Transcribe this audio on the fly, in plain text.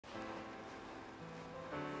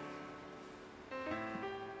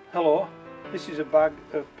Hello, this is a bag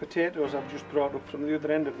of potatoes I've just brought up from the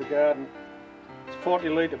other end of the garden. It's a 40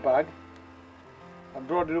 litre bag. I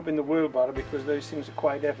brought it up in the wheelbarrow because these things are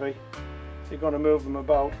quite heavy. If you're going to move them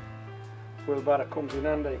about, wheelbarrow comes in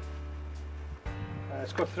handy.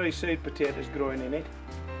 It's got 3 seed potatoes growing in it,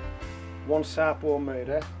 1 Sarpo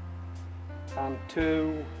Mira and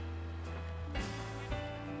 2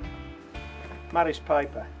 Maris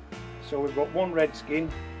Piper. So we've got 1 red skin,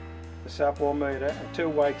 the Sarpo Mera, and 2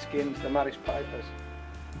 white skins, the Maris Pipers.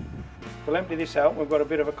 We'll empty this out. We've got a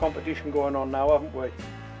bit of a competition going on now, haven't we?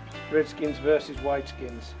 Red skins versus white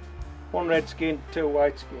skins. 1 red skin, 2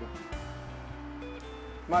 white skin.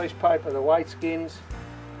 Maris Piper the white skins,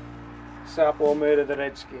 Sarpo Mera the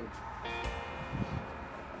red skin.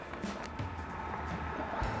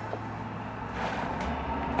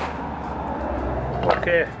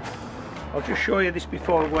 Okay, I'll just show you this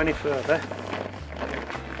before we go any further.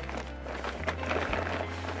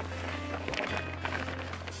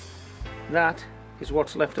 That is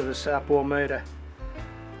what's left of the Sarpo Mera,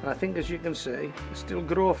 and I think, as you can see, there's still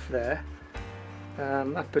growth there.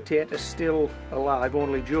 That potato's still alive,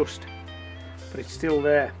 only just, but it's still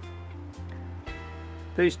there.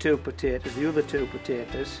 These 2 potatoes, the other 2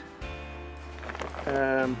 potatoes,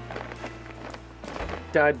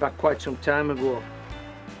 died back quite some time ago,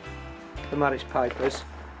 the Maris Pipers,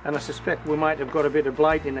 and I suspect we might have got a bit of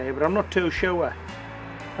blight in here, but I'm not too sure.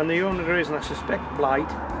 And the only reason I suspect blight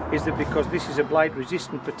is that because this is a blight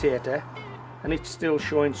resistant potato and it's still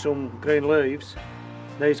showing some green leaves,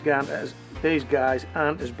 these guys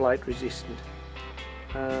aren't as blight resistant.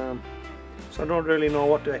 So I don't really know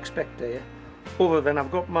what to expect here, other than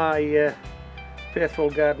I've got my faithful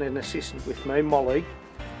gardening assistant with me, Molly,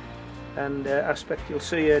 and I expect you'll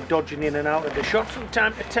see her dodging in and out of the shop from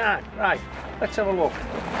time to time. Right, let's have a look.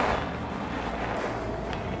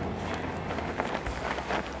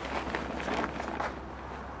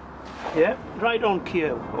 Yeah, right on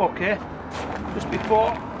cue. Okay, just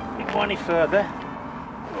before we go any further,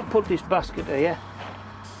 we'll put this basket here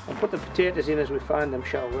and put the potatoes in as we find them,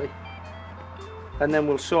 shall we? And then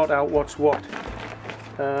we'll sort out what's what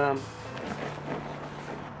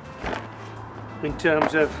in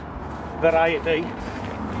terms of variety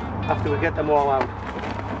after we get them all out.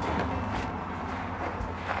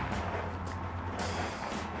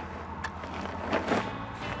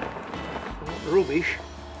 Rubbish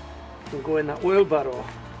will go in that wheelbarrow.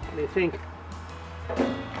 What do you think?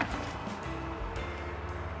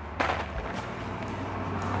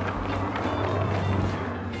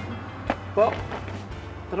 Well,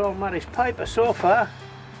 they're all Maris Piper so far.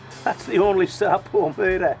 That's the only Sarpo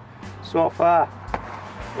Mera so far.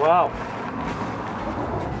 Wow.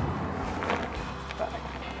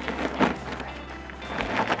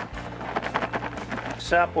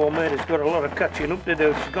 Sarpo Mera's got a lot of catching up to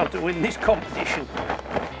do. She's got to win this competition.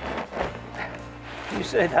 You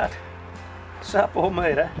say that? Sarpo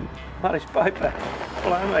Mera, Maris Piper,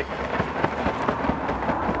 blimey.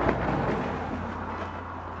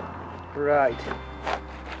 Right,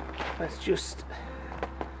 let's just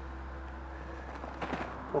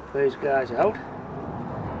pop these guys out.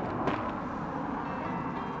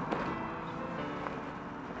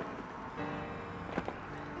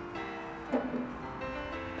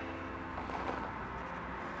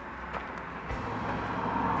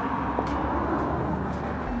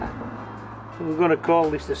 We're going to call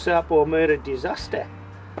this the Sarpo Mera disaster.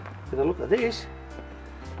 With a look at this,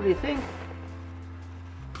 what do you think?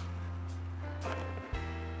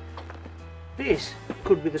 This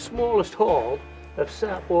could be the smallest haul of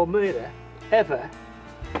Sarpo Mera ever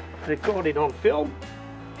recorded on film.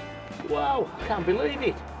 Wow, I can't believe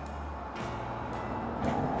it.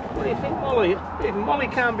 What do you think, Molly? Even Molly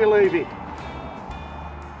can't believe it.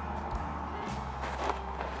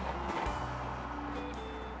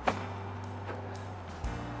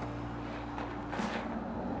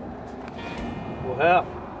 Well,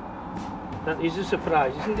 that is a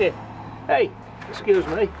surprise, isn't it? Hey, excuse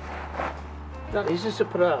me. That is a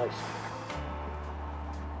surprise.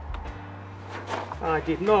 I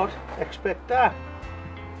did not expect that.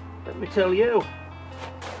 Let me tell you.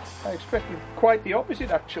 I expected quite the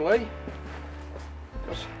opposite, actually.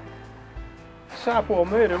 Because Sarpo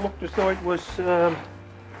Mera looked as though it was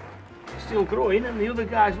still growing, and the other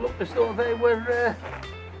guys looked as though they were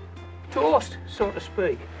toast, so to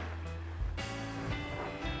speak.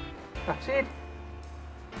 That's it.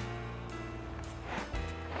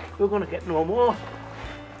 We're going to get no more.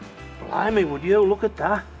 Blimey, would you? Look at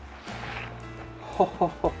that. Ho, ho,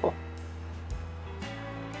 ho, ho.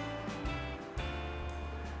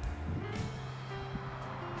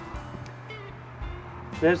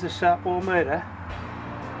 There's the Sarpo Mera.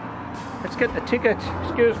 Let's get the ticket.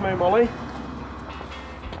 Excuse me, Molly.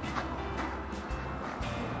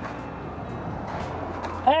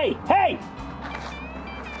 Hey, hey!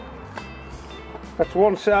 That's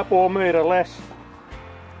one Sarpo Mira less.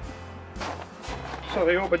 So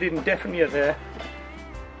I hope I didn't deafen you there.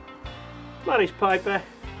 Mary's Piper.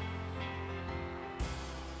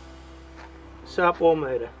 Sarpo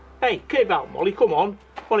Mera. Hey, keep out, Molly, come on.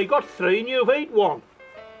 Only got 3 and you've eaten 1.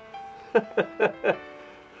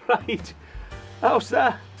 Right, how's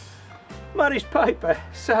that? Mary's Piper,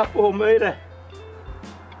 Sarpo Mera.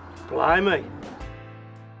 Blimey.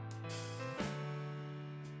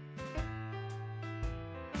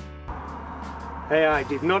 Hey, I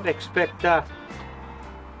did not expect that.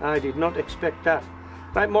 I did not expect that.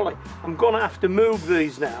 Right, Molly, I'm going to have to move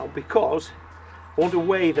these now because I want to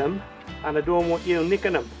weigh them and I don't want you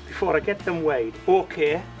nicking them before I get them weighed.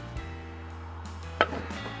 Okay.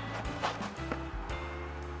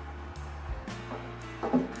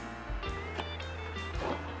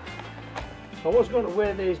 I was going to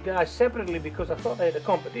weigh these guys separately because I thought I had a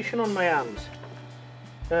competition on my hands.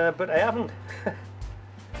 But I haven't.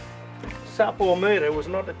 Sarpo Mira was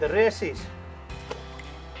not at the races.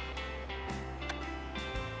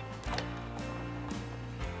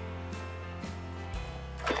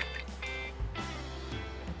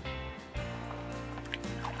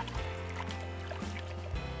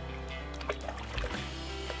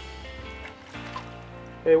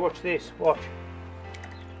 Hey, watch this, watch.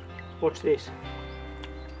 Watch this.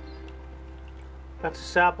 That's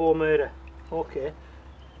a Sarpo Mira. Okay.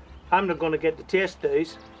 I'm not going to get to taste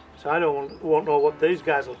these, so I won't know what these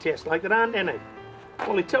guys will taste like. There aren't any.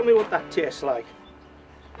 Ollie, tell me what that tastes like.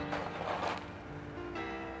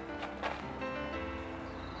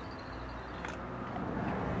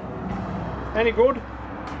 Any good?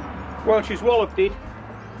 Well, she's walloped it,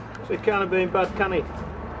 so it can't have been bad, can it?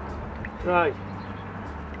 Right.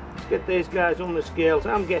 Let's get these guys on the scales.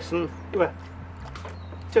 I'm guessing, well,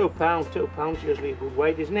 £2 usually a good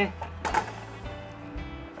weight, isn't it?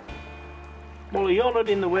 Molly, you're not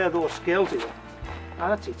in the way of those scales here. Ah,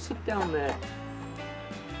 that's it, sit down there.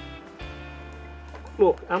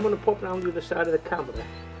 Look, I'm going to pop round the other side of the camera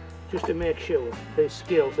just to make sure these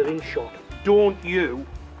scales are in shot. Don't you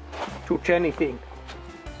touch anything.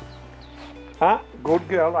 Ah, good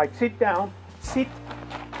girl. Right, sit down. Sit.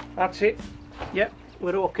 That's it. Yep,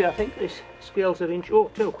 we're okay. I think these scales are in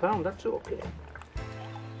shot. Oh, £2, that's okay.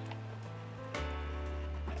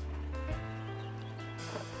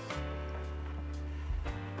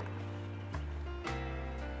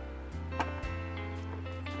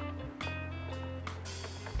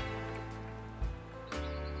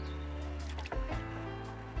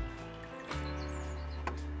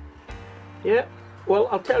 Yeah, well,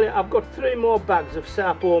 I'll tell you, I've got 3 more bags of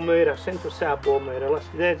Sarpo Mira, Central Sarpo Mira.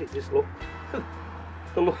 There's it, just look.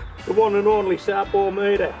 the one and only Sarpo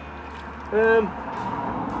Mira.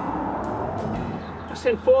 I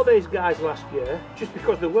sent 4 of these guys last year just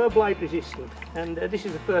because they were blight resistant, and this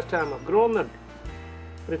is the first time I've grown them.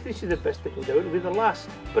 But if this is the best they can do, it'll be the last.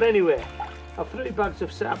 But anyway, I've 3 bags of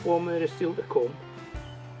Sarpo Mira still to come.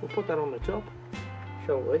 We'll put that on the top,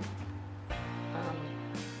 shall we?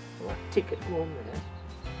 That ticket go on there.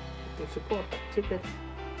 You can support that ticket.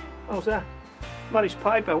 How's that? Mary's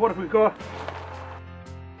Piper, what have we got?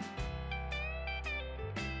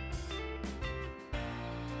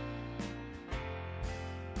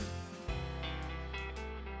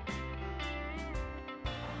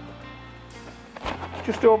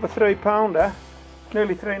 Just over £3,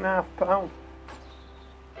 nearly £3.5.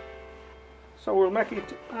 So we'll make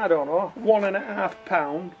it, I don't know,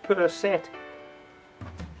 £1.5 per set.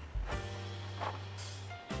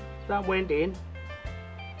 That went in,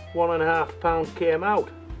 £1.5 came out,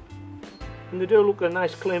 and they do look a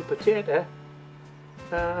nice clean potato.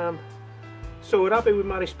 So we're happy with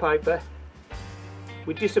Mary's Piper.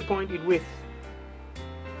 We're disappointed with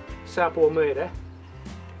Sarpo Mira,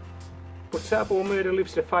 but Sarpo Mira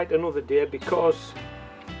lives to fight another day because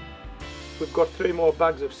we've got 3 more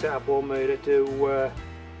bags of Sarpo Mira to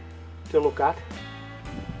look at.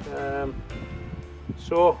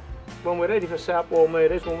 So when we're ready for Sarpo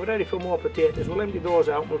Miras, when we're ready for more potatoes, we'll empty those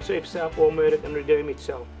out and we'll see if Sarpo Mira can redeem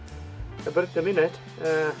itself. But at the minute,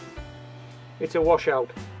 it's a washout.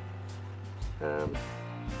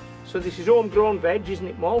 So this is homegrown veg, isn't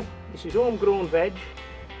it, Moll? This is homegrown veg,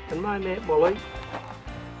 and my mate Molly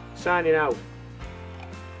signing out.